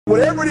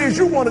Whatever it is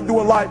you want to do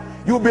in life,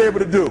 you'll be able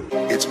to do.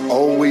 It's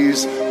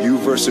always you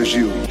versus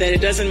you. That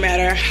it doesn't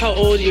matter how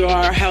old you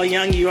are, how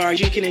young you are,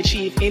 you can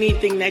achieve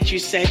anything that you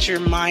set your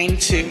mind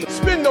to.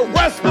 Spend the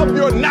rest of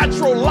your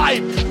natural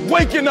life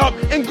waking up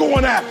and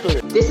going after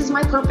it. This is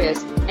my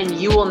purpose, and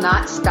you will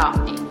not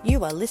stop me.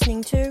 You are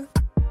listening to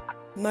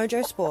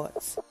Mojo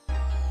Sports.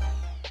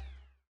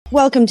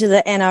 Welcome to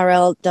the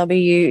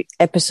NRLW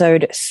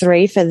episode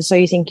 3 for the So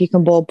You Think You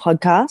Can Ball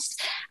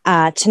podcast.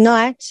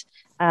 Tonight,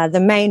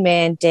 the main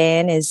man,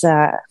 Dan, is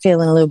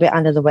feeling a little bit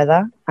under the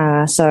weather.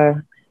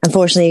 So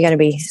unfortunately, you're going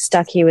to be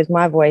stuck here with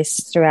my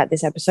voice throughout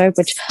this episode,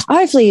 which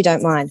hopefully you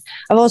don't mind.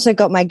 I've also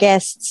got my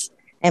guests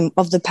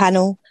of the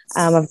panel.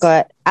 I've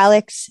got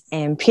Alex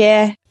and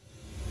Pierre.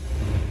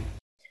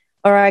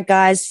 All right,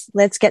 guys,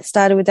 let's get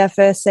started with our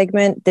first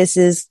segment. This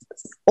is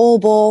All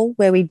Ball,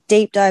 where we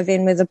deep dive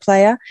in with a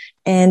player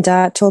and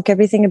talk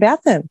everything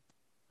about them.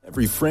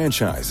 Every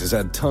franchise has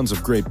had tons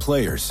of great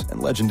players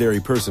and legendary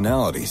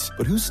personalities,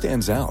 but who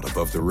stands out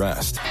above the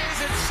rest?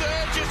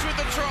 Surges with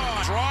the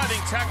try. Driving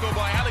tackle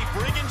by Ali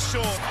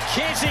Brigginshaw.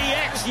 Kezzy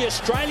X, the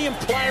Australian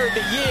Player of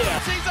the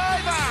Year. She's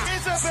over.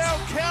 Isabel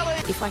Kelly.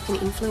 If I can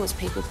influence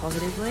people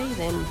positively,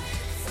 then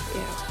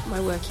my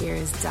work here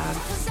is done.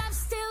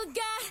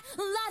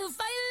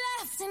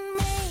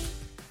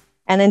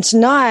 And then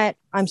tonight,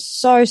 I'm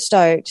so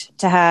stoked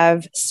to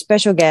have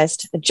special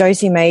guest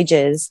Josie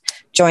Maejiirs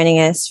joining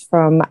us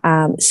from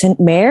St.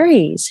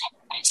 Mary's.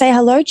 Say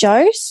hello,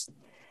 Jose.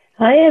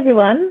 Hi,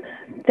 everyone.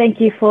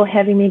 Thank you for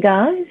having me,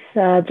 guys.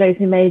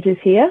 Josie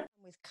Maejiirs here.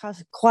 With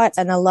quite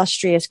an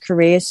illustrious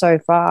career so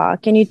far.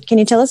 Can you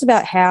tell us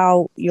about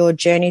how your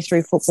journey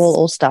through football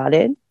all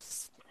started?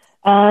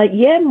 My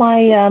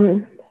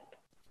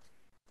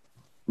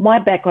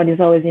background is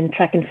always in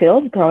track and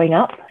field growing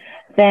up.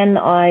 Then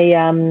I,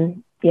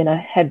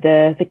 had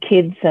the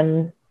kids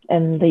and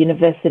the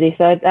university.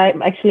 So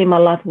my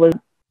life was a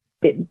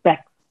bit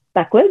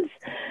backwards.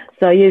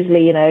 So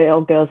usually,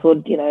 all girls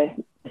would,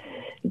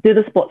 do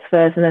the sports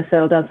first and then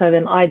settle down. So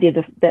then I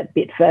did that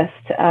bit first.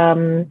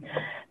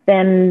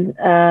 Then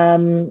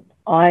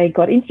I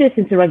got introduced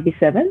into rugby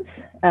sevens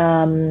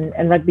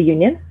and rugby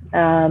union.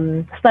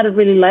 Started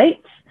really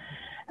late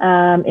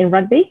in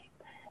rugby.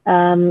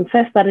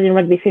 First started in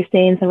rugby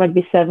 15s and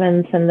rugby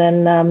sevens, and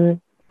then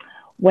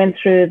went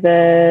through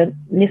the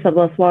New South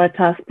Wales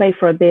Waratahs, played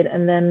for a bit,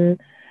 and then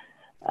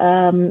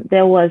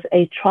there was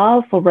a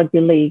trial for rugby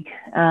league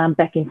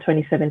back in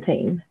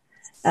 2017.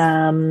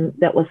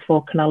 That was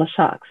for Cronulla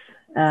Sharks.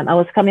 I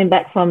was coming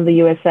back from the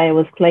USA. I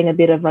was playing a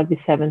bit of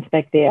rugby sevens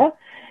back there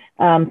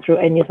through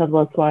a New South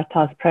Wales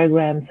Waratahs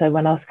program. So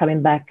when I was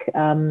coming back,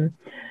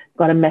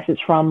 got a message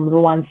from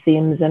Ruan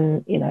Sims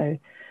and,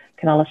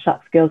 Cronulla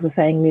Sharks girls were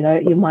saying,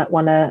 you might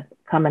want to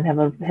come and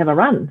have a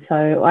run.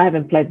 So I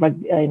haven't played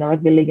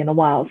rugby league in a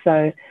while.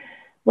 So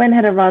went,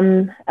 had a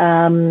run,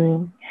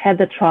 had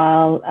the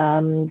trial,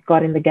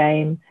 got in the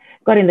game,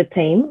 got in the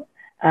team.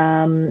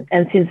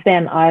 And since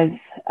then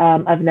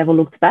I've never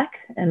looked back,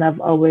 and I've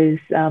always,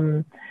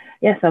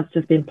 I've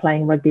just been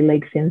playing rugby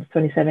league since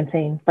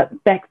 2017.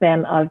 But back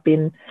then I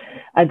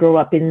grew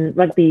up in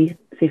rugby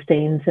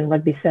 15s and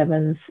rugby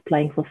sevens,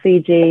 playing for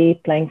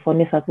Fiji, playing for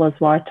New South Wales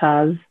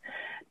Waratahs.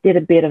 Did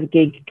a bit of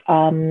gig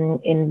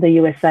in the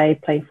USA,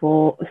 played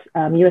for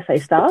USA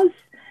Stars,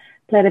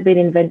 played a bit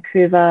in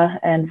Vancouver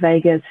and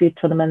Vegas, few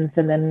tournaments,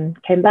 and then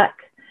came back.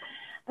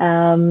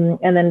 And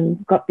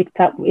then got picked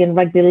up in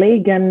rugby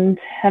league and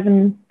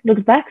haven't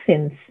looked back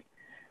since.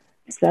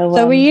 So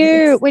were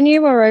you, when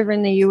you were over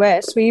in the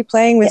US, were you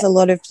playing with a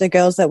lot of the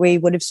girls that we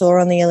would have saw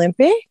on the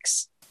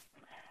Olympics?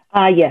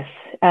 Yes.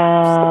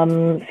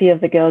 Few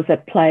of the girls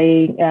that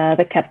play,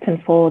 the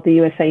captain for the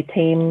USA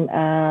team,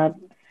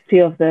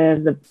 few of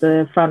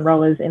the front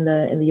rowers in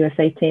the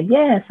USA team.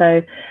 Yeah,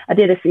 so I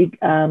did a few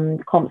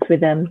comps with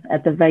them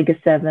at the Vegas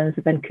Sevens,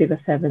 the Vancouver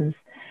Sevens,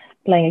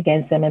 playing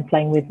against them and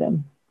playing with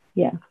them.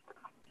 Yeah.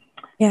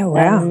 Yeah,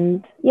 wow.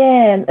 And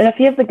a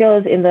few of the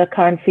girls in the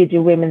current Fiji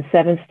women's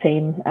sevens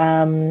team,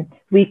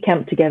 we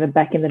camped together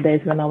back in the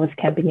days when I was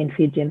camping in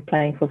Fiji and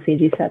playing for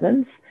Fiji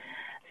Sevens.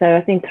 So I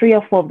think 3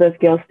 or 4 of those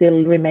girls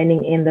still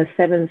remaining in the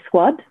sevens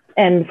squad.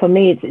 And for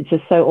me, it's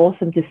just so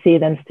awesome to see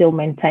them still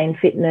maintain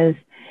fitness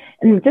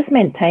and just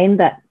maintain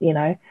that,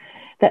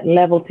 that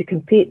level to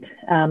compete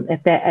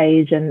at their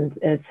age and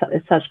at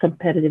such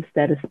competitive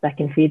status back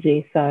in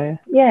Fiji. So,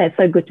 yeah, it's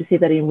so good to see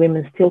that in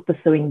women still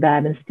pursuing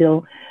that and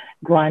still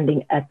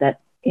grinding at that,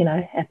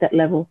 at that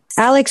level.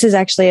 Alex is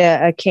actually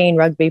a keen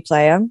rugby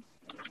player,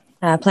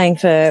 playing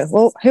for,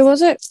 who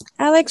was it?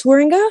 Alex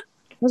Warringah?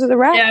 Was it the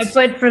Rats? Yeah, I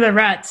played for the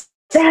Rats.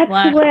 That's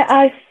where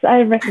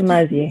I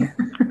recognise you.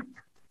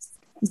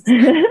 There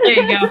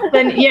you go.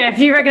 Then if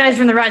you recognize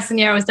from the Rats, then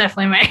it was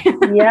definitely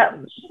me. Yeah.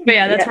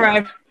 But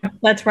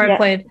that's where I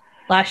played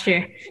last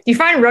year. Do you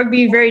find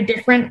rugby very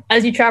different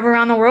as you travel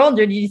around the world,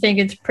 or do you think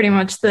it's pretty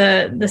much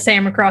the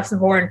same across the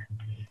board?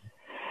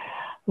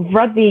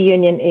 Rugby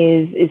union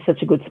is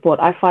such a good sport.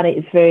 I find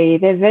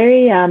they're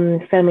very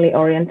family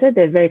oriented.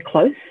 They're very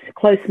close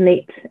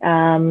knit.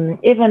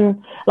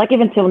 Even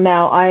till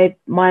now,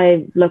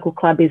 my local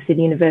club is in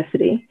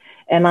university,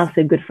 and I'm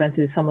still good friends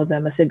with some of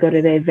them. I still go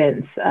to their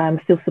events.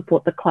 Still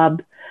support the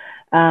club.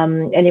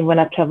 And even when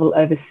I travel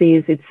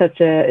overseas,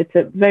 it's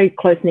a very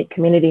close knit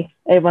community.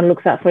 Everyone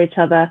looks out for each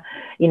other.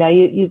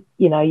 You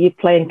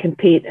play and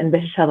compete and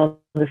beat each other on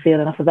the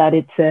field, and after that,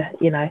 it's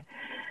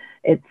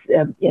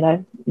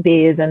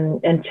beers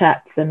and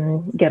chats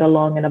and get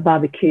along and a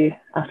barbecue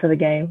after the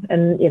game,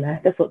 and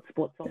that's what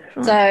sports are.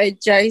 So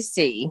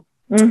Josie,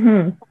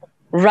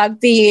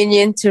 rugby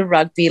union to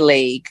rugby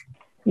league.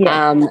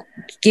 Yeah.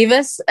 Give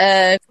us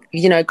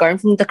going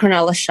from the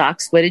Cronulla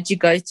Sharks, where did you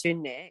go to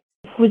next?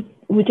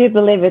 Would you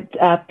believe it?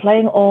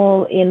 Playing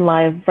all in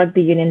my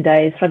rugby union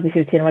days, rugby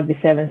 15, rugby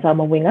 7, so I'm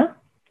a winger.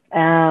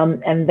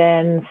 And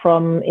then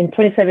in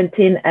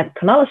 2017 at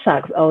Cronulla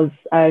Sharks,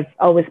 I've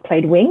always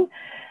played wing.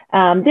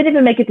 Didn't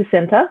even make it to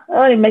centre.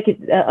 I didn't make it,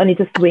 only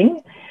just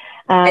wing.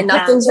 And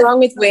nothing's wrong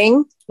with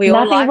wing.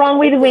 Nothing wrong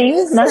with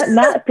wing.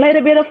 Played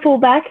a bit of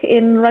fullback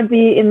in rugby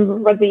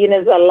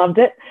union. I loved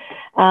it.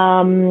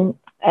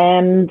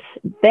 And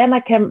then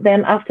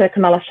after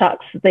Cronulla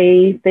Sharks,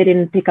 they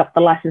didn't pick up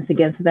the license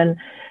again. So then a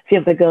few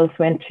of the girls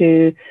went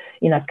to,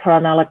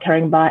 Cronulla,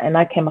 Caringbah, and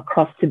I came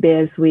across to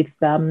Bears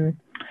in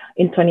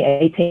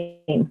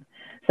 2018.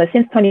 So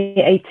since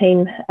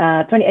 2018,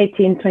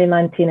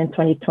 2019 and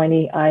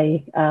 2020,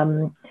 I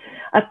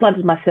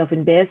planted myself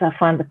in Bears. I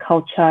find the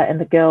culture and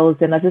the girls,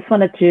 and I just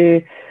wanted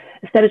to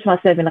establish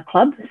myself in a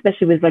club,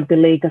 especially with rugby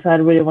league, because I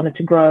really wanted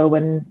to grow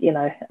and,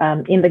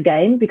 in the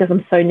game, because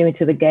I'm so new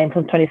into the game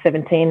from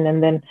 2017.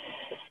 And then,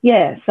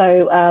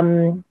 so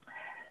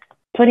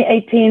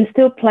 2018,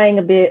 still playing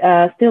a bit,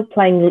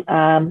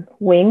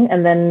 wing.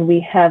 And then we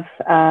have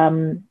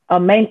our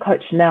main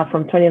coach now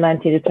from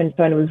 2019 to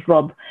 2020 was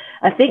Rob.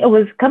 I think it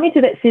was coming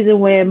to that season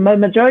where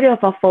majority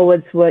of our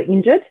forwards were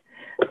injured.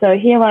 So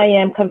here I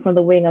am coming from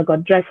the wing. I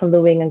got dragged from the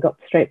wing and got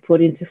straight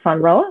put into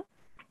front rower.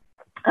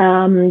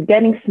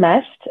 Getting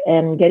smashed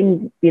and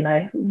getting,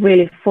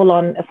 really full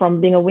on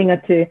from being a winger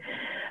to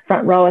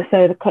front rower.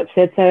 So the coach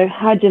said, "So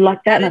how'd you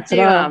like that?"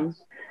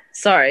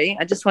 Sorry,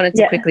 I just wanted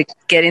to quickly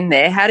get in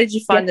there. How did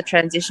you find the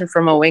transition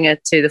from a winger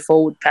to the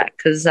forward pack?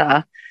 Because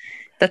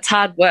that's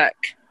hard work.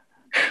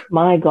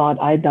 My God,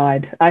 I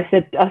died. I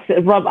said,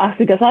 Rob asked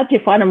me, "How'd you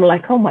find?" I'm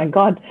like, "Oh my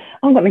God,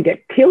 I'm going to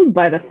get killed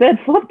by the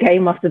fourth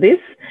game after this."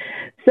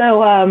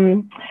 So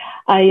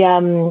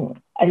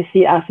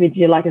she asked me, "Do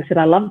you like it?" I said,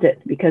 "I loved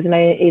it," because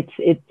it's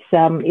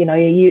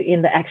you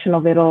in the action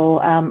of it all.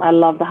 I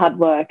love the hard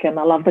work and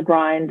I love the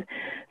grind.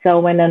 So I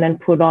went in and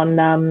put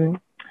on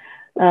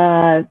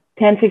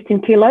 10,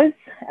 15 kilos,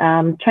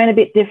 train a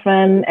bit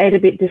different, ate a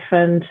bit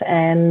different,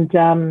 and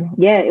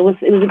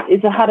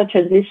it's a harder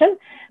transition,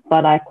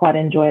 but I quite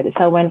enjoyed it.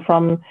 So I went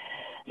from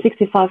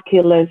 65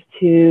 kilos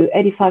to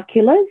 85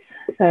 kilos.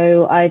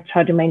 So I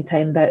tried to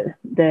maintain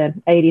the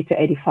 80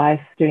 to 85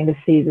 during the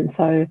season.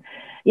 So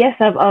yes,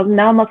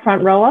 now I'm a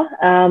front rower.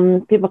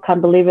 People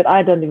can't believe it.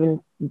 I don't even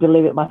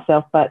believe it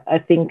myself, but I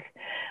think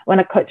when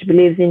a coach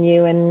believes in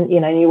you and,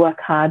 you work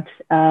hard,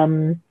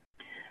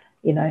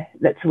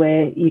 that's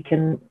where you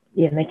can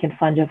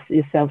find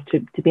yourself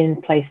to be in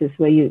places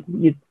where you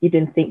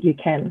didn't think you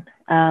can.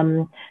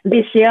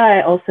 This year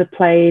I also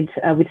played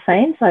with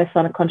Saints. I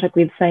signed a contract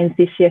with Saints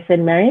this year,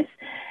 St. Mary's.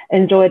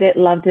 Enjoyed it,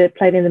 loved it,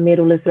 played in the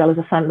middle as well as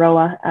a front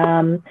rower.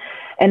 And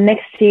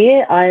next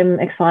year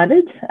I'm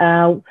excited.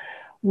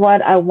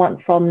 What I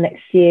want from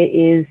next year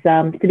is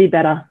to be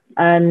better.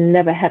 I'm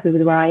never happy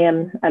with where I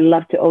am. I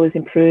love to always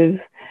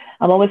improve.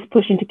 I'm always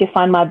pushing to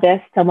find my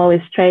best. I'm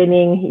always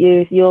training.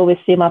 You always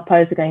see my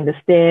posts going the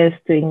stairs,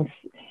 doing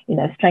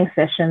strength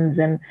sessions,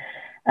 and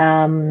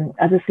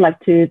I just like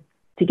to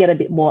get a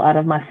bit more out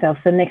of myself.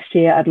 So next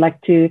year I'd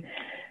like to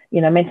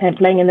maintain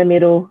playing in the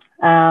middle.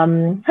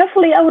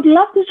 Hopefully, I would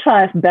love to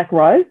try back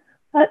row.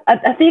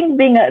 I think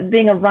being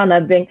a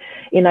runner,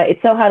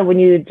 it's so hard when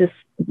you just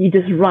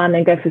run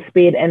and go for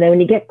speed, and then when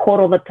you get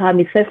caught all the time,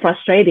 it's so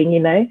frustrating.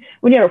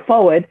 When you're a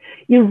forward,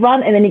 you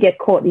run and then you get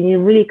caught, and you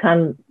really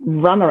can't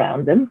run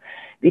around them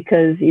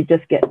because you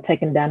just get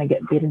taken down and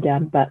get beaten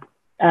down. But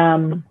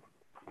so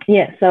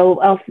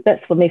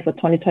that's for me for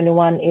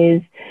 2021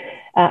 is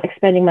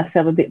expanding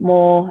myself a bit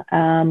more,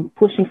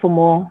 pushing for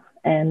more,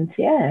 and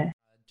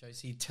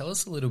Josie, tell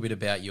us a little bit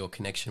about your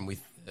connection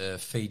with the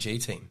Fiji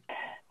team.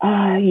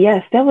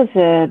 Yes, that was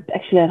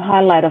actually a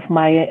highlight of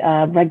my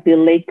rugby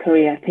league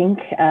career, I think.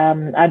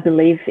 I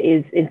believe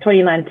is in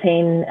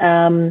 2019,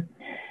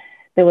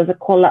 there was a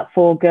call-up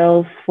for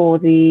girls for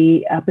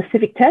the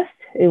Pacific Test.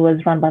 It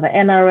was run by the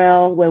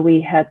NRL, where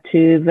we had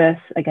to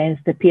verse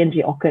against the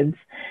PNG Orchids.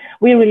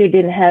 We really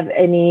didn't have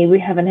any, we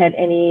haven't had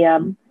any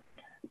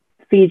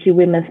Fiji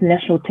women's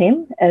national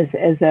team as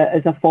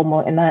a formal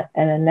and a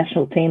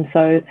national team.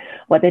 So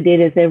what they did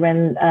is they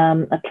ran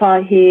a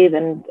trial here,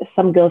 then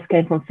some girls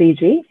came from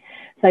Fiji.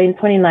 So in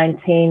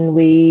 2019,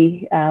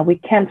 we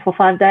camped for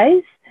 5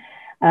 days.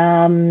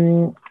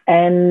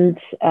 and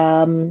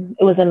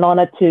it was an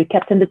honor to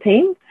captain the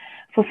team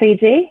for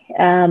Fiji.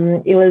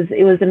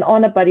 It was an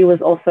honor, but it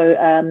was also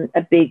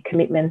a big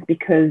commitment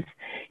because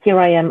here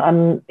I am.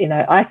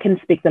 I can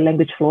speak the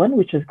language fluent,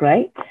 which was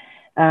great.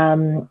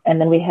 And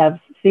then we have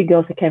few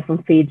girls who came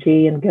from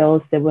Fiji and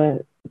girls that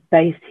were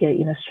based here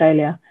in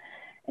Australia,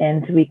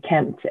 and we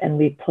camped and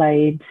we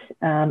played.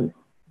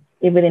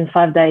 Within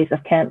 5 days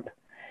of camp,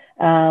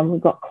 we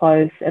got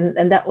close,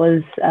 and that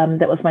was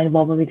my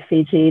involvement with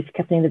Fiji,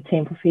 captaining the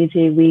team for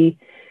Fiji. We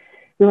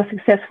were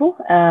successful.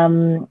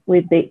 We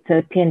beat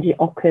the PNG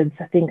Orchids,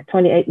 I think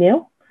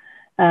 28-0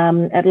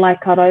 at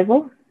Leichhardt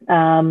Oval,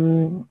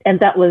 and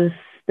that was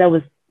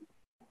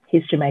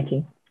history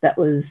making. That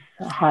was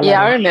a highlight.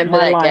 Yeah, I remember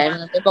that game.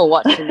 I remember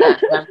watching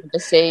that. I remember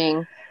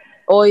seeing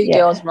all you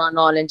girls run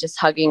on and just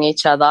hugging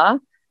each other.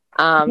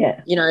 I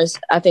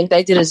think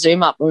they did a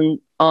zoom up on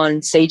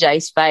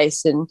CJ's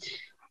face, and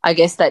I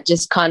guess that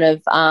just kind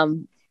of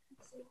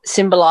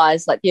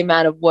symbolised like the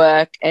amount of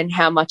work and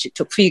how much it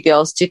took for you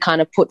girls to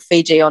kind of put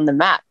Fiji on the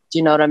map. Do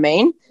you know what I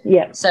mean?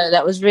 Yeah. So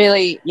that was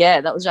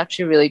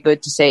actually really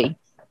good to see.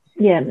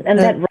 Yeah, and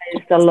that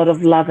raised a lot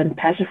of love and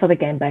passion for the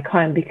game back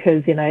home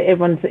because,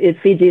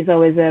 Fiji is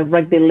always a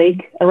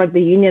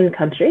rugby union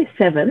country,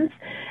 sevens.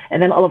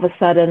 And then all of a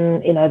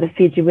sudden, the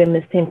Fiji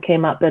women's team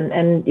came up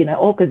and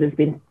Orchids has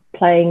been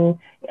playing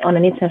on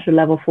an international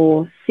level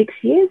for 6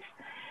 years.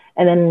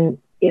 And then,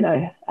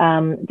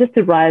 just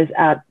to rise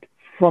out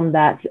from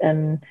that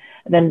and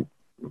then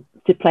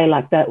to play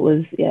like that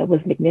was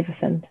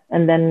magnificent.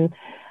 And then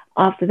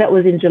after that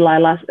was in July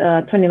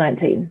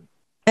 2019.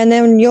 And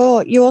then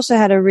you also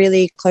had a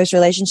really close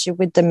relationship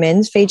with the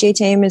men's Fiji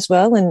team as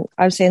well. And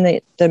I've seen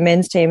that the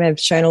men's team have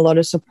shown a lot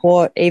of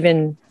support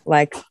even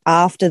like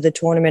after the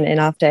tournament and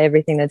after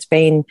everything that's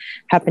been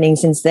happening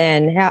since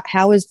then.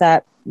 How has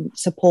that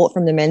support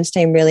from the men's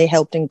team really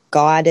helped and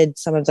guided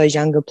some of those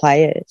younger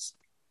players?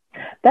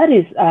 That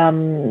is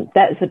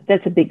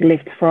that's a big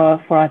lift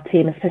for our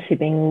team, especially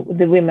being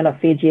the women of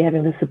Fiji,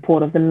 having the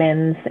support of the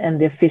men's and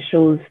the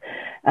officials.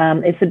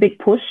 It's a big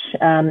push,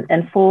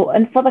 and for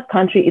the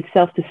country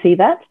itself to see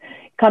that,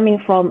 coming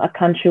from a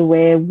country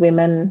where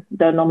women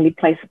don't normally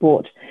play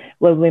sport,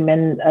 where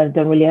women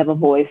don't really have a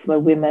voice,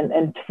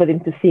 and for them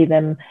to see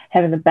them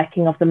having the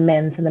backing of the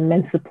men's and the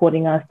men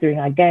supporting us during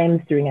our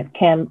games, during our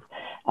camp,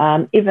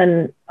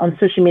 even on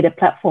social media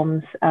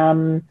platforms.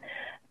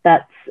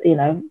 That's,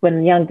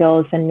 when young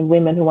girls and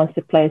women who wants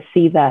to play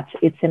see that,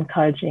 it's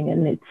encouraging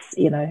and it's,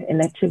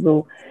 and actually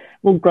will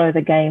grow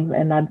the game.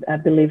 And I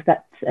believe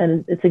that,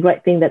 and it's a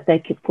great thing that they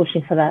keep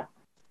pushing for that.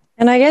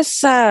 And I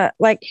guess, how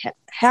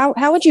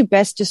would you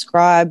best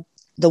describe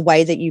the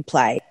way that you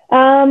play?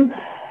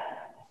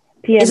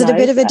 Is it a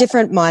bit of a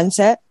different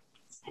mindset?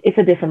 It's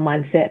a different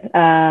mindset.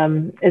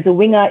 As a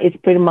winger, it's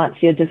pretty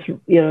much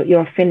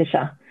you're a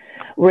finisher.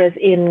 Whereas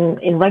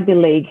in rugby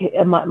league,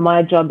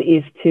 my job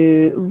is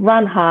to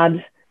run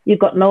hard. You've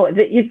got no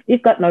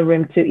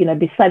room to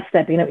be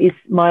sidestepping.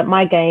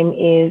 My game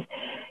is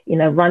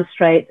run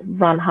straight,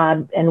 run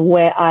hard, and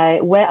where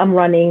I'm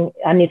running,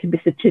 I need to be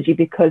strategic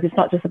because it's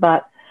not just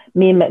about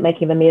me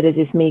making the meters.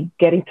 It's me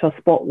getting to a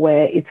spot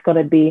where it's got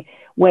to be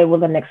where will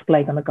the next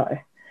play going to go.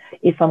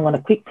 If I'm going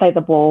to quick play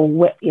the ball,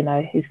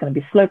 he's going to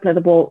be slow play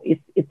the ball.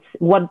 It's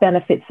what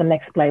benefits the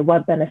next play,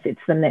 what benefits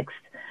the next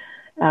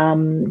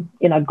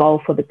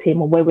goal for the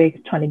team or where we're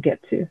trying to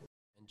get to.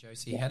 And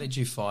Josie, how did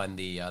you find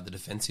the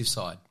defensive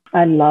side?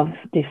 I love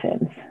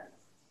defense.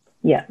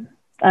 Yeah,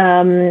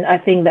 I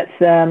think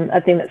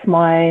that's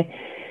my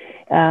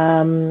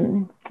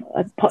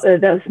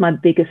that's my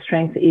biggest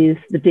strength is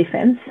the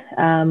defense.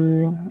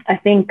 I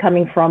think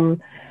coming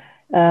from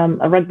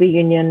a rugby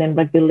union and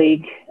rugby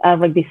league,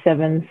 rugby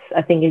sevens,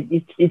 I think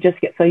you just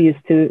get so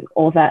used to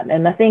all that,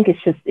 and I think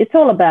it's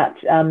all about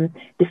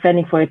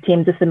defending for a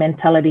team, just the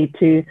mentality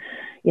to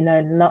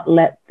not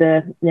let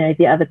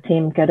the other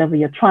team get over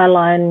your try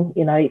line,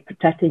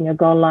 protecting your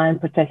goal line,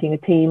 protecting your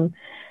team.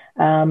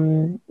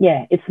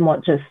 It's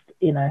not just,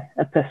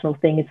 a personal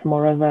thing. It's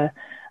more of a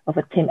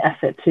team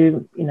effort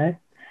to,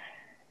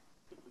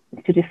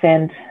 to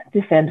defend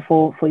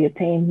for your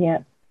team. Yeah.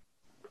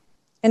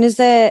 And has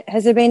there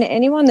been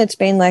anyone that's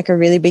been like a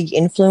really big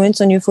influence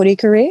on your footy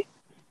career?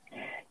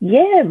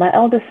 Yeah, my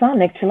eldest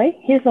son, actually.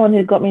 He's the one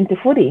who got me into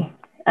footy.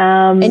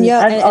 How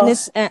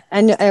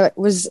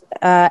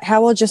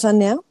old's your son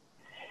now?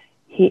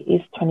 He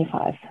is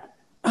 25.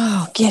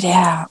 Oh, get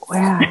out.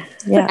 Wow.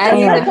 Yeah.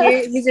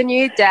 And he's a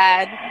new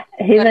dad.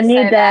 He's a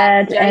new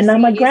dad, and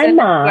I'm a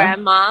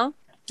grandma.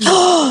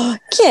 Oh,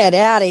 get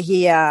out of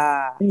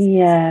here.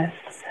 Yes.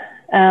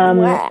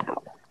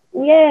 Wow.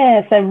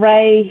 Yeah, so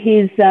Ray,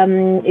 he's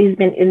been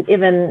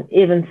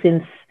even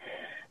since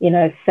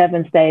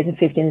 7 days and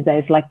 15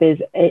 days. Like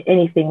there's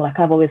anything, like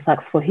I've always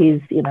asked for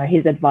his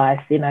advice.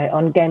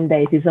 On game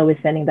days, he's always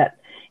sending that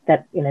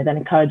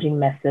encouraging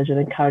message or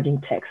encouraging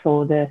text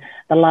or the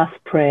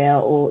last prayer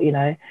or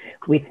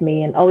with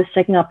me, and always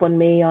checking up on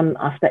me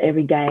after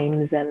every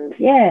games. And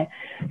yeah,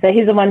 so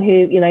he's the one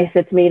who he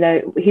said to me,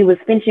 he was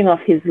finishing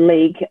off his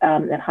league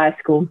at high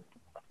school.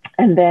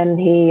 And then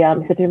he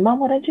said to me, Mum,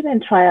 why don't you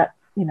then try out,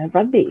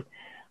 rugby?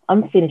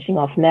 I'm finishing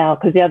off now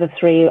because the other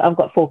three, I've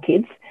got 4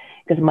 kids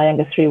because my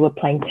younger 3 were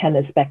playing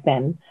tennis back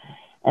then.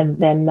 And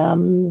then,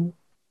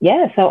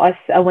 so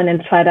I went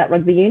and tried out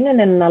rugby union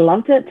and I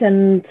loved it.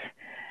 And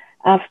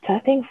after, I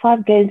think,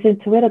 5 games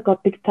into it, I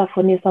got picked up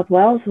for New South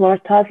Wales,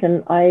 Waratahs,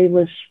 and I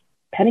was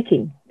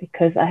panicking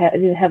because I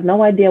didn't have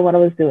no idea what I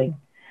was doing.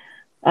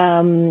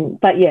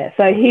 But yeah,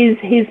 so he's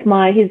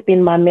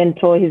been my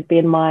mentor. He's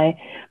been my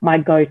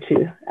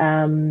go-to.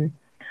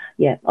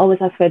 Always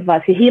ask for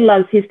advice. He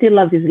still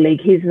loves his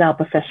league. He's now a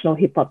professional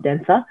hip hop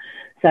dancer.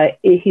 So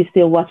he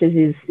still watches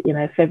his,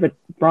 favorite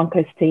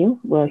Broncos team.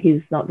 Well,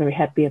 he's not very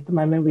happy at the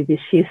moment with this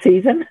year's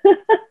season,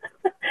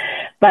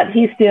 but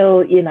he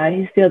still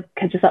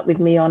catches up with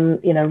me on,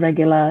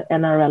 regular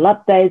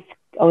NRL updates,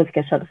 always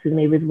catches up with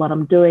me with what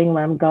I'm doing,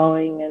 where I'm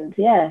going. And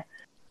yeah.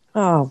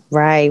 Oh,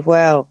 Ray.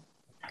 Well,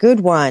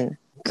 good one.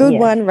 Good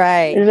one,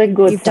 Ray. It's a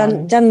good You've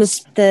done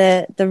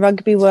the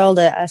rugby world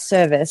a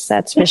service,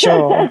 that's for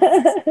sure.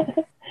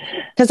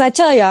 Because I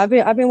tell you, I've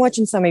been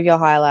watching some of your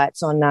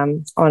highlights on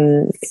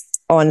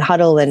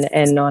Huddle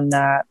and on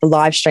the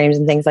live streams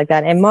and things like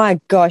that. And my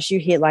gosh, you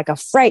hit like a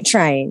freight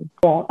train.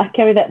 Oh, I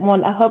carry that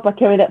one. I hope I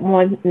carry that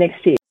one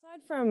next year.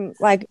 Aside from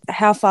like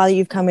how far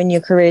you've come in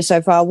your career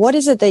so far, what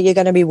is it that you're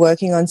going to be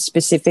working on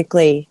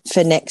specifically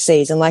for next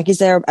season? Like, is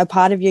there a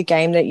part of your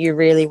game that you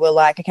really were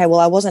like, okay, well,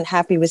 I wasn't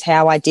happy with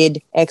how I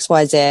did X,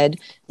 Y, Z.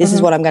 This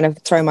is what I'm going to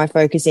throw my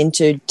focus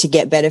into to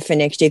get better for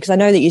next year. Because I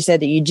know that you said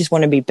that you just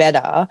want to be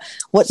better.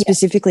 What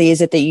specifically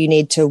is it that you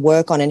need to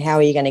work on and how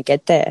are you going to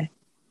get there?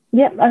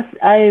 Yep,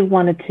 I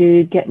wanted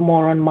to get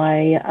more on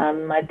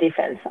my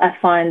defense. I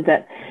find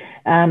that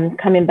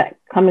coming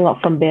up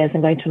from Bears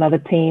and going to another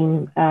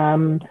team,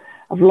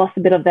 I've lost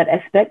a bit of that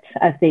aspect.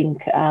 I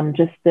think I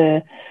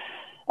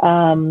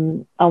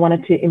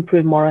wanted to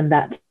improve more on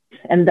that.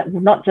 And that,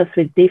 not just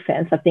with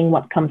defense, I think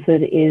what comes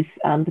with it is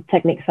the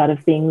technique side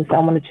of things. I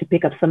wanted to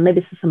pick up some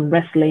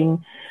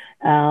wrestling,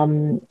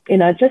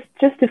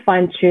 just to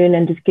fine tune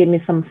and just give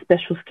me some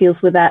special skills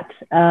with that.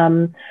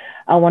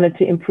 I wanted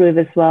to improve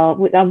as well.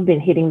 I've been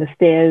hitting the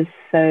stairs,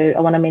 so I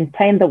want to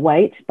maintain the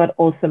weight, but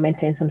also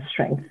maintain some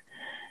strength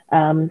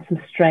and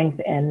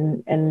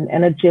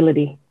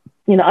agility.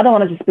 I don't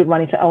want to just be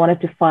running. I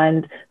wanted to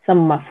find some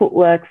of my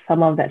footwork,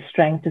 some of that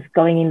strength, just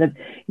going in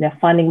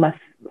finding my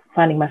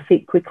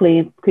feet quick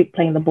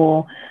playing the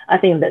ball. I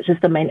think that's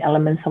just the main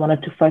elements I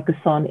wanted to focus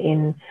on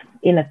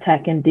in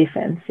attack and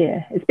defense.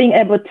 Yeah, it's being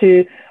able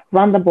to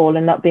run the ball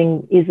and not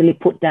being easily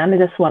put down.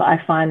 And that's what I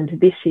find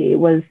this year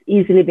was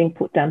easily being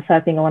put down. So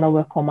I think I want to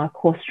work on my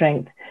core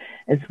strength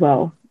as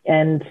well.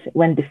 And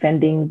when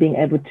defending, being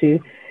able to,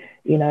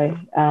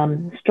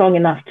 strong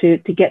enough to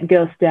get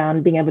girls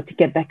down, being able to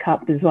get back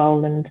up as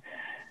well, and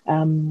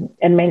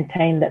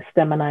maintain that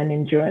stamina and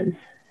endurance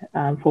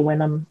for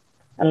when I'm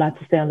allowed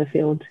to stay on the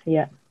field.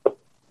 Yeah.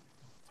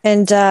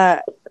 And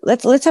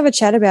let's have a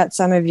chat about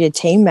some of your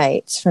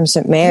teammates from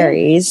St.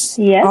 Mary's.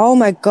 Yeah. Oh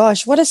my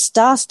gosh, what a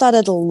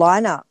star-studded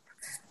lineup!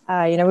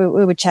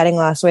 We were chatting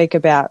last week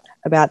about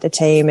the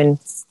team, and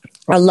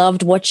I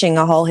loved watching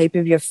a whole heap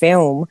of your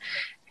film.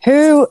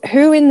 Who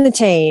in the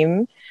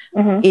team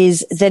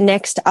is the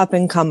next up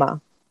and comer?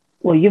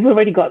 Well, you've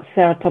already got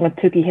Sarah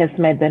Tongatuki has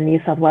made the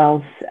New South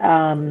Wales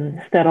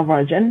State of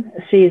Origin.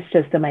 She's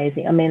just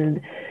amazing. I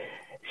mean,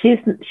 she's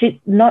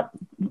not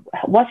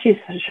what she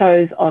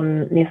shows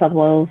on New South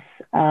Wales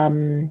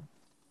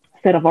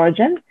State of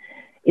Origin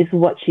is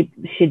what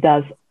she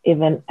does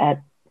even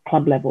at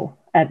club level.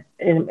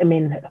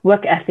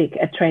 Work ethic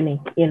at training.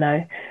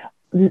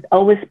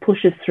 Always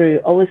pushes through,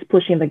 always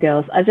pushing the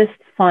girls. I just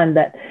find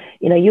that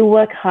you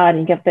work hard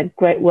and get that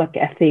great work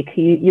ethic.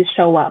 You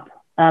show up.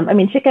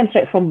 She came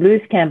straight from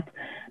Blues camp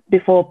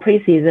before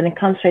preseason and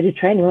comes straight to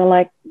training. We're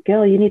like,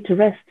 girl, you need to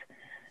rest.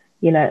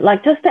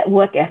 Just that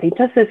work ethic,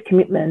 just this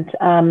commitment.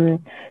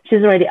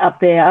 She's already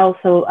up there. I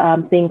also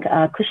think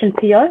Christian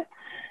Pio,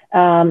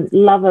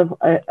 love of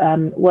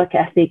work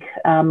ethic.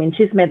 And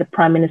she's made the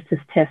Prime Minister's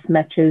test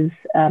matches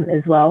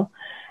as well.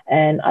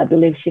 And I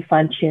believe she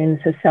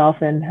fine-tunes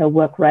herself and her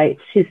work rate.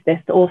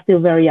 They're all still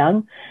very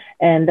young.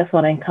 And that's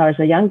what I encourage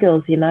the young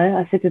girls,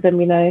 I said to them,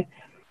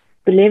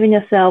 believe in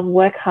yourself,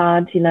 work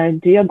hard, do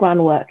your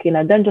groundwork,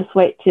 don't just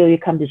wait till you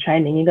come to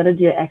training. You got to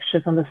do your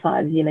extras on the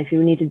side. If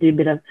you need to do a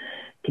bit of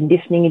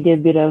conditioning, you do a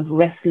bit of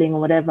wrestling or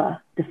whatever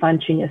to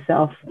fine-tune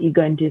yourself, you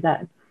go and do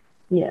that.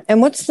 Yeah.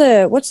 And what's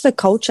the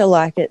culture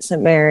like at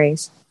St.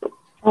 Mary's?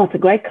 Oh, it's a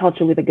great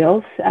culture with the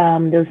girls.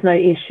 There's no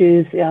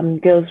issues.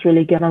 Girls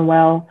really get on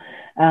well.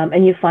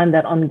 And you find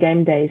that on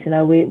game days,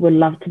 we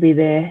love to be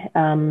there.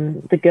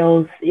 The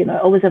girls,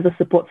 always have the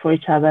support for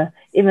each other,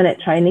 even at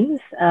trainings.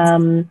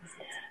 The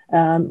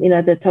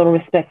total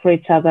respect for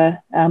each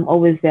other,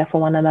 always there for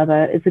one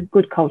another. It's a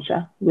good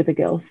culture with the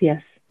girls,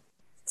 yes.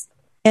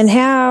 And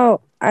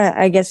how,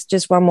 I guess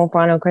just one more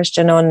final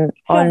question on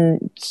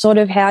sort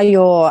of how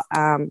your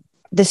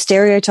the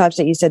stereotypes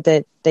that you said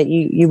that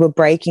you were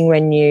breaking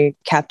when you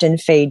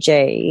captained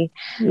Fiji.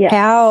 Yeah.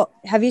 How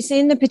have you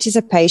seen the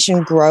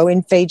participation grow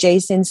in Fiji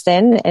since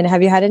then? And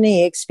have you had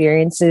any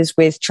experiences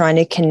with trying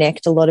to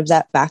connect a lot of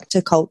that back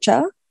to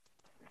culture?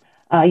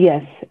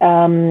 Yes.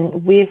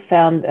 We've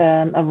found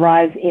a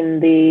rise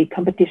in the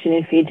competition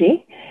in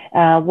Fiji.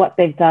 What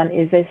they've done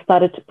is they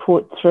started to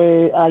put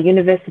through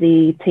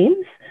university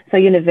teams. So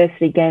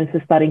university games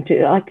are starting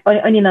to,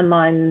 only in a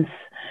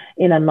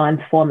nines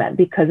format,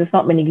 because there's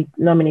not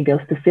many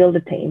girls to field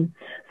a team.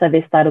 So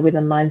they started with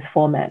a nines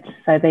format.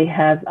 So they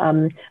have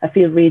a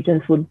few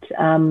regions would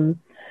have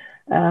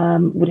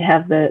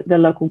the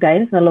local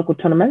games and the local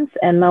tournaments.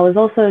 And I was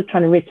also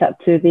trying to reach out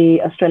to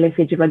the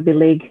Australia-Fiji Rugby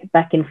League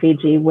back in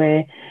Fiji,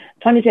 where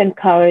trying to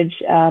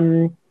encourage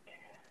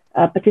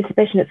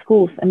participation at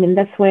schools. I mean,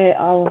 that's where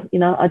our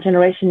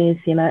generation is,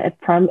 at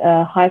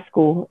high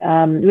school.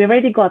 We've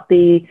already got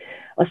the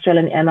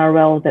Australian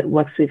NRL that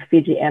works with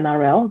Fiji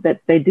NRL, that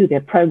they do their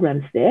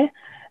programs there,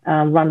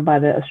 run by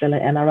the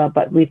Australian NRL,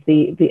 but with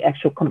the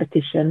actual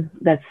competition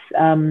that's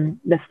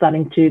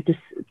starting to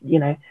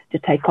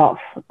take off.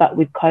 But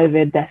with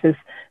COVID, that has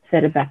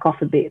set it back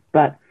off a bit.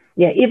 But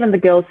yeah, even the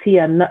girls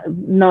here,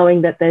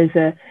 knowing that there's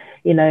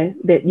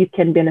that you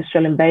can be an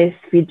Australian-based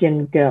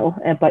Fijian girl,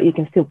 but you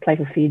can still play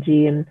for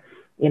Fiji. And,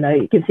 you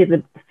can see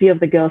that a few of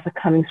the girls are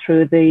coming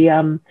through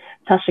the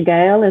Tasha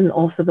Gale, and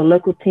also the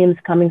local teams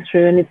coming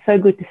through. And it's so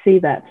good to see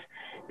that,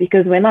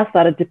 because when I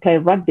started to play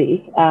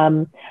rugby,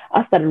 I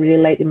started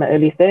really late in my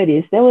early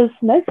 30s. There was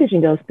no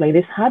Fijian girls play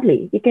this,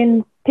 hardly. You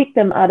can pick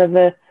them out of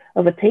a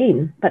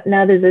team, but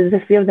now there's a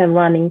few of them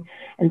running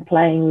and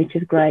playing, which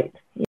is great.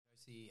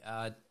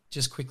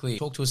 Just quickly,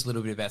 talk to us a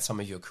little bit about some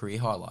of your career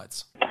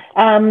highlights.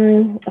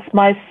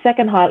 My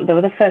second highlight,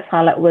 the first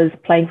highlight was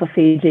playing for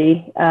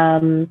Fiji.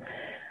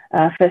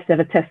 First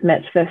ever test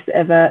match, first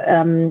ever,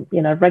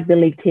 rugby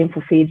league team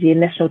for Fiji,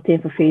 national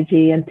team for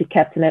Fiji, and to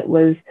captain it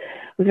was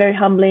very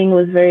humbling,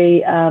 was very,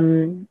 it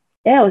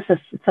was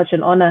just such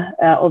an honor,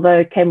 although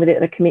it came with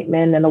it a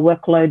commitment and a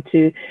workload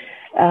to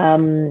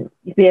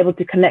be able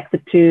to connect the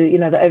two,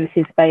 the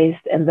overseas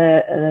based and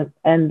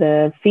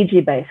the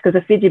Fiji based, because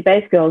the Fiji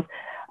based girls,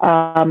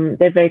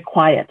 they're very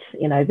quiet,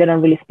 they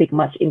don't really speak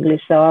much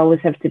English. So I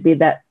always have to be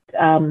that,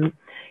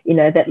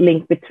 that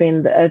link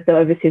between the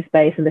overseas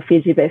base and the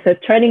Fiji base. So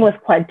training was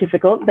quite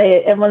difficult.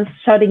 Everyone's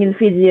shouting in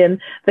Fijian,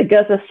 the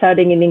girls are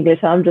shouting in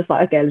English. I'm just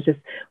like, okay,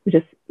 we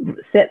just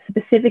set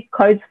specific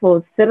codes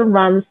for certain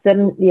runs,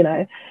 but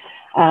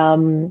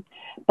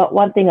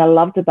one thing I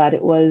loved about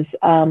it was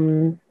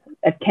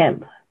at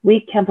camp. We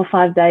camped for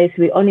 5 days.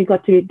 We only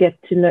got to get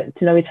to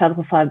know each other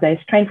for 5 days,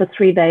 trained for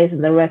 3 days,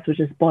 and the rest was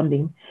just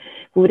bonding.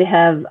 We would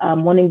have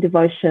morning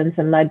devotions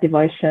and night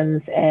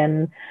devotions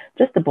and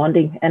just the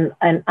bonding. And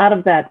out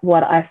of that,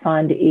 what I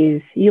find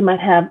is you might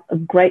have a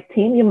great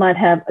team. You might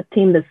have a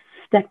team that's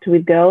stacked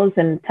with girls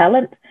and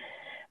talent,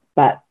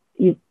 but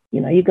you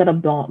got to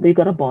bond. You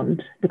got to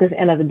bond, because at the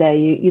end of the day,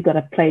 you got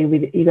to play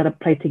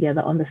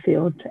together on the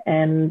field,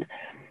 and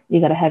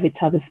you got to have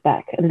each other's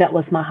back. And that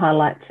was my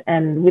highlight.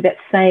 And with the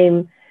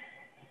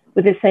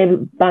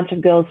same bunch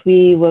of girls,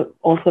 we were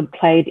also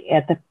played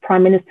at the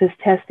Prime Minister's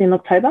Test in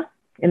October.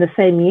 In the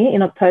same year,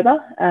 in October,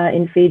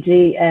 in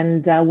Fiji,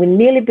 and we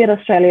nearly beat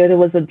Australia. There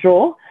was a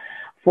draw,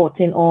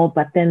 14-all,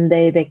 but then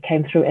they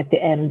came through at the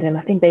end, and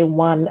I think they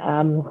won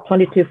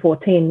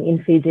 22-14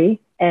 in Fiji.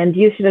 And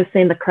you should have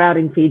seen the crowd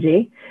in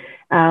Fiji.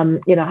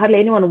 Hardly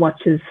anyone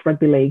watches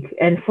rugby league,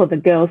 and for the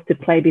girls to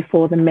play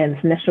before the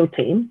men's national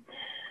team,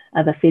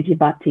 the Fiji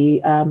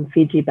Bati,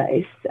 Fiji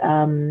base,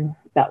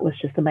 that was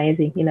just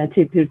amazing.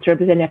 To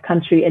represent your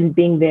country and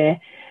being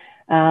there.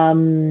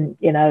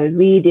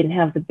 We didn't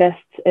have the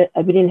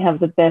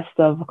best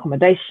of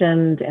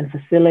accommodation and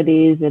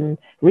facilities and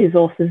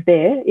resources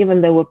there,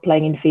 even though we're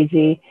playing in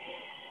Fiji.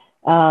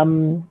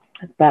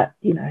 But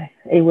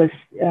it was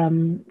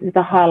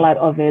the highlight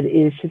of it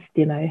is just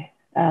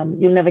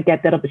you'll never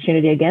get that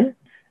opportunity again.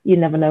 You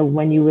never know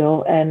when you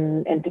will,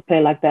 and to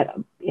play like that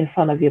in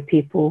front of your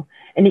people,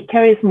 and it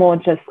carries more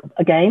just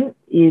a game.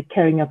 You're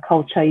carrying your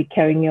culture, you're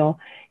carrying your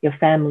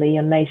family,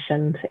 your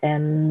nation,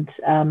 and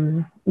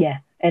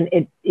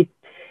and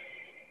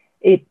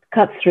it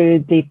cuts through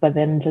deeper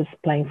than just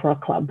playing for a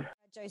club.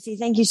 Josie,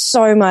 thank you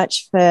so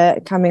much for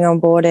coming on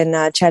board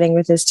and chatting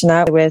with us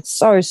tonight. We're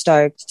so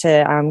stoked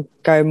to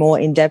go more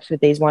in depth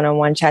with these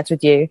one-on-one chats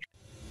with you.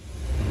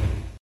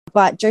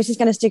 But Josie's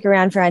going to stick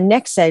around for our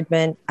next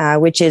segment,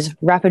 which is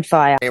Rapid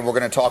Fire. We're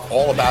going to talk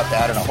all about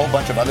that and a whole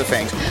bunch of other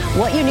things.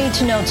 What you need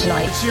to know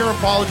tonight. Sincere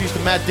apologies to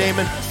Matt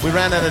Damon. We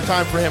ran out of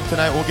time for him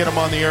tonight. We'll get him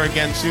on the air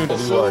again soon.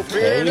 So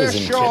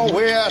finish your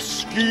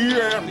whiskey.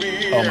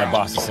 Oh, my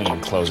boss is singing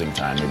closing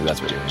time. Maybe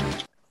that's what you're doing.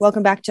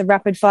 Welcome back to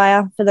Rapid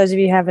Fire. For those of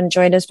you who haven't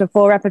joined us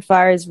before, Rapid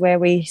Fire is where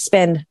we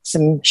spend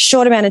some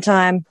short amount of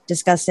time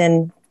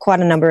discussing quite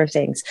a number of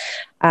things.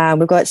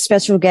 We've got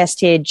special guest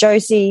here,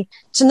 Josie.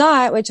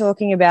 Tonight we're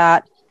talking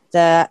about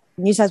the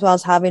New South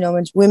Wales Harvey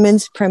Norman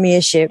Women's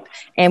Premiership,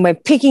 and we're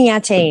picking our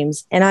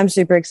teams, and I'm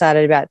super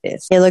excited about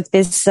this. Yeah, look,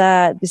 this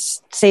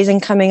season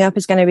coming up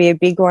is going to be a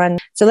big one.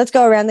 So let's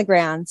go around the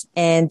grounds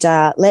and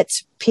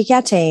let's pick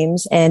our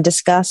teams and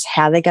discuss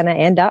how they're going to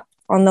end up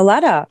on the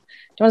ladder.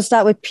 Do you want to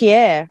start with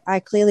Pierre? I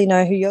clearly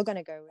know who you're going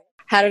to go with.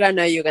 How did I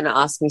know you were going to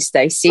ask me,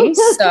 Stacey?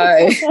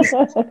 So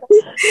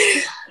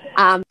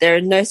there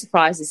are no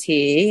surprises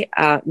here.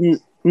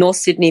 North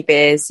Sydney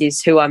Bears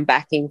is who I'm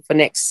backing for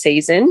next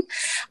season.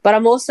 But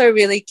I'm also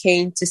really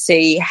keen to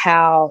see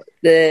how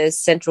the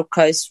Central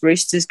Coast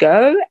Roosters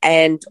go,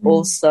 and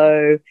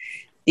also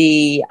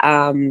the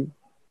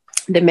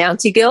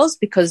Mountie girls,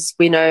 because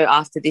we know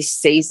after this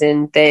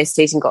season, their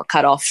season got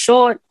cut off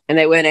short and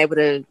they weren't able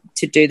to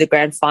do the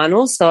grand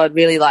final. So I'd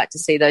really like to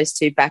see those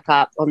two back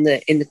up in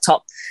the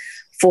top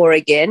 4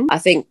 again. I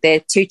think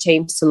they're 2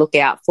 teams to look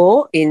out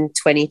for in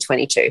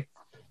 2022.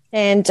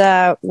 And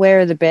where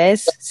are the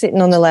Bears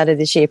sitting on the ladder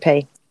this year,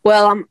 P?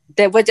 Well,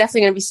 we're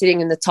definitely going to be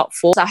sitting in the top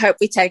 4. So I hope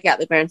we take out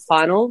the grand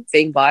final,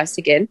 being biased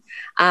again.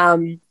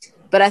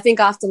 But I think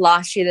after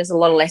last year, there's a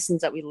lot of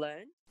lessons that we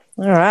learned.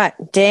 All right.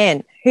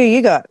 Dan, who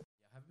you got?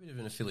 I have a bit of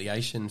an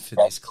affiliation for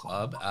this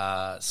club.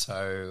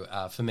 So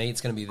for me, it's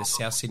going to be the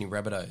South Sydney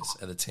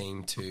Rabbitohs are the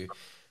team to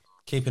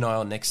keep an eye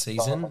on next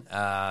season.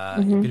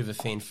 A bit of a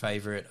fan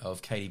favourite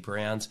of Katie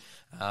Brown's,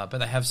 but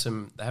they have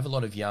a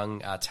lot of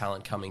young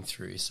talent coming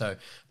through. So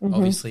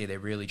obviously they're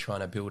really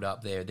trying to build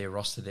up their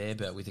roster there.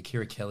 But with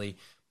Akira Kelly,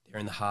 they're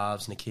in the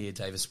halves, Nakia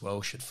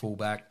Davis-Welsh at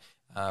fullback.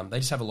 They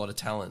just have a lot of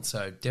talent.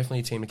 So definitely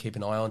a team to keep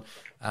an eye on.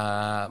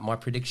 My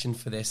prediction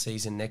for their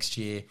season next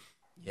year,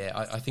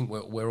 I think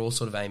we're all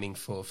sort of aiming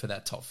for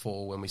that top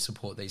 4 when we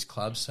support these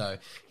clubs. So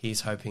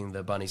here's hoping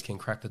the Bunnies can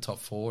crack the top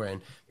 4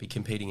 and be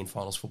competing in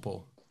finals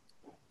football.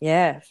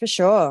 Yeah, for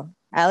sure.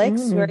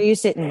 Alex, where are you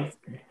sitting?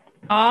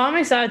 I'm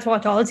excited to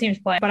watch all the teams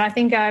play, but I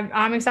think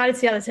I'm excited to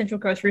see how the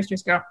Central Coast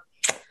Roosters go.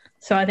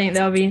 So I think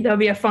there'll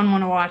be a fun one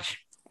to watch.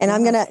 And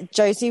I'm gonna,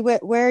 Josie, where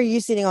are you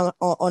sitting on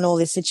all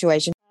this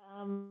situation?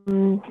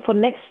 For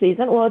next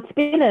season, well, it's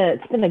been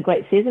a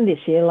great season this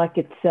year. Like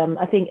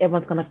I think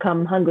everyone's going to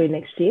come hungry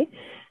next year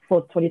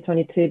for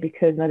 2022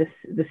 because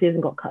the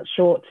season got cut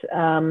short.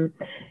 Like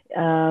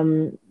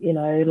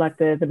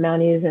the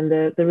Mounties and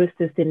the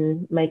Roosters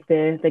didn't make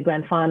their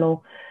grand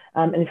final,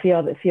 and a few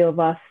of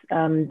us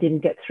didn't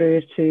get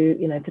through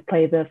to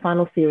play the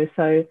final series.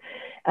 So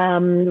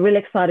really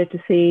excited to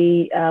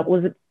see.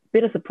 Was a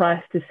bit of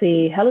surprise to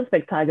see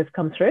Helensburgh Tigers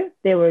come through.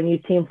 They were a new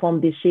team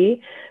formed this year,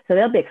 so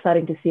that'll be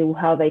exciting to see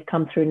how they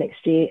come through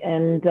next year.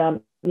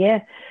 And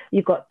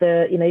you've got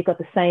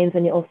the Saints,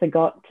 and you also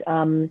got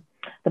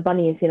the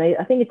Bunnies.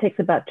 I think it takes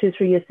about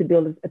 2-3 years to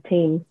build a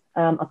team,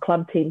 a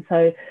club team.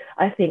 So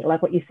I think,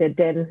 like what you said,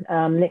 Dan,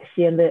 next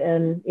year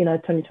and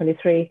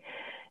 2023,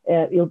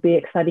 it'll be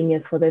exciting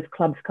years for those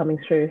clubs coming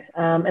through.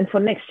 And for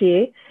next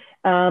year,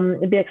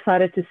 it'll be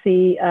excited to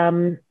see.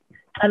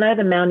 I know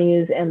the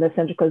Mounties and the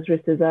Central Coast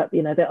Roosters are,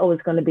 they're always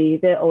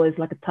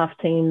like a tough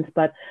teams,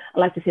 but I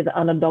like to see the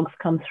underdogs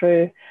come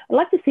through. I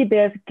like to see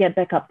Bears get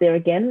back up there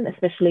again,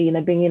 especially,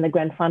 being in the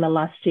grand final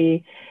last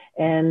year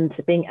and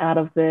being out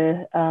of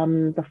the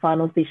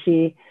finals this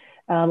year.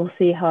 We'll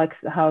see how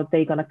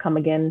they're going to come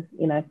again,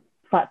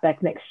 fight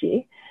back next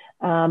year.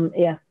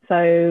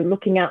 So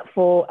looking out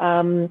for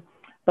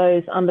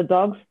those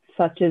underdogs,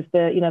 such as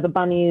the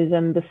Bunnies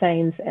and the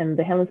Saints and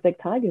the Helensburgh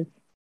Tigers.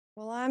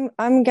 Well,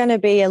 I'm going to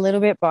be a little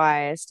bit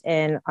biased,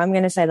 and I'm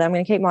going to say that I'm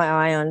going to keep my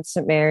eye on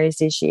St Mary's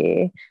this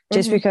year,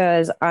 just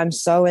because I'm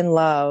so in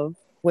love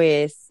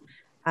with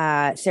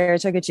Sarah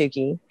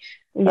Togatuki.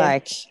 Yeah.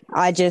 Like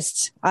I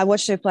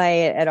watched her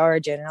play at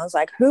Origin, and I was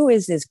like, "Who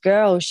is this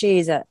girl?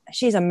 She's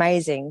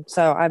amazing."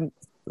 So I'm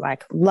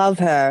like, love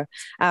her.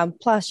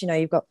 Plus,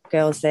 you've got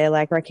girls there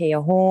like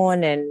Rakia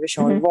Horn and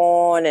Rashawn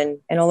Vaughan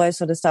and all those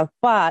sort of stuff.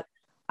 But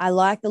I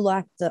like the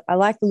look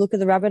of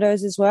the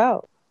Rabbitohs as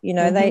well.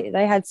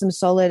 They had some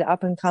solid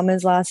up and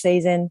comers last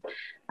season,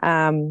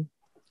 and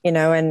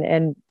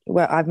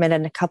I've met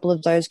a couple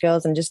of those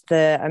girls, and just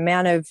the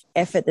amount of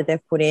effort that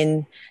they've put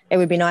in, it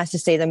would be nice to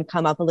see them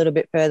come up a little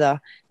bit further.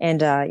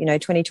 And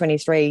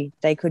 2023,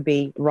 they could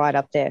be right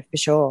up there for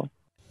sure.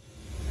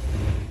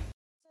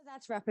 So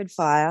that's rapid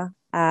fire.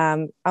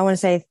 I want to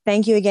say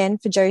thank you again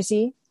for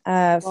Josie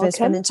for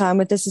spending time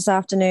with us this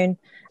afternoon.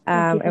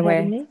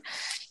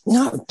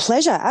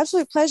 Pleasure,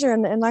 absolute pleasure.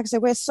 And like I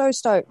said, we're so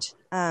stoked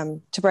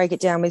to break it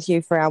down with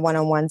you for our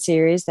one-on-one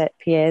series that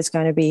Pierre's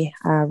going to be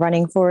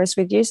running for us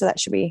with you. So that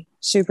should be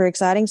super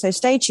exciting. So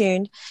stay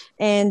tuned,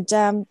 and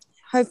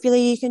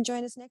hopefully you can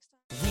join us next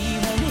time. We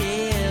won't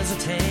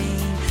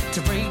hesitate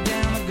to break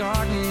down the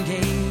garden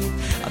gate.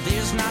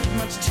 There's not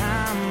much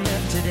time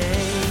left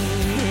today.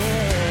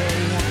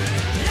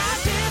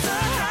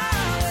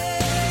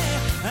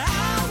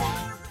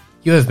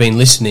 You have been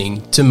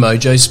listening to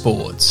Mojo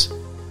Sports.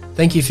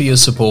 Thank you for your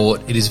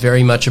support. It is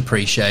very much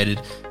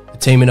appreciated. The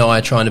team and I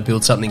are trying to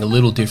build something a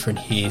little different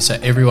here, so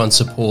everyone's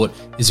support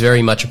is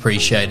very much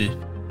appreciated.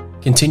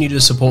 Continue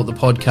to support the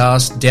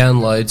podcast,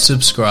 download,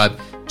 subscribe,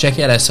 Check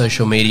out our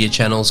social media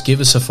channels, give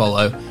us a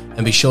follow,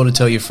 and be sure to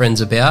tell your friends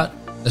about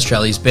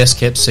Australia's best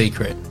kept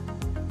secret.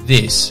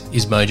 This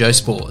is Mojo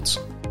Sports.